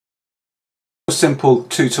Simple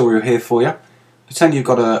tutorial here for you. Pretend you've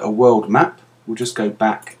got a world map. We'll just go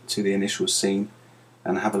back to the initial scene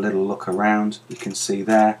and have a little look around. You can see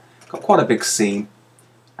there, got quite a big scene,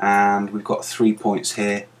 and we've got 3 points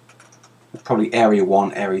here. Probably area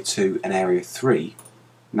 1, area 2 and area 3.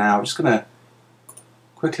 Now I'm just going to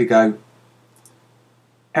quickly go,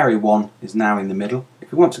 area 1 is now in the middle.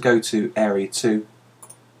 If we want to go to area 2,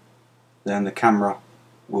 then the camera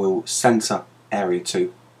will centre area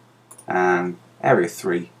 2, and area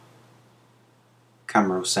 3,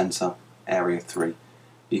 camera will centre area 3.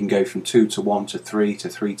 You can go from 2 to 1 to 3 to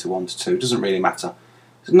 3 to 1 to 2, it doesn't really matter.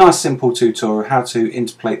 It's a nice simple tutorial how to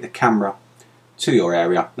interpolate the camera to your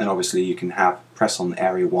area. Then obviously you can press on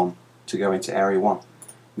area 1 to go into area 1.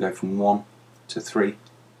 Go from 1 to 3,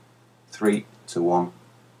 3 to 1,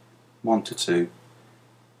 1 to 2,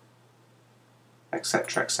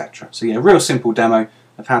 etc, etc. So yeah, a real simple demo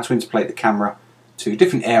of how to interpolate the camera to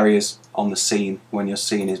different areas on the scene when your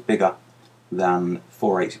scene is bigger than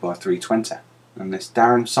 480 by 320. And this is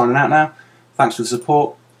Darren signing out now. Thanks for the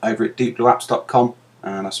support over at deepblueapps.com,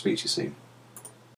 and I'll speak to you soon.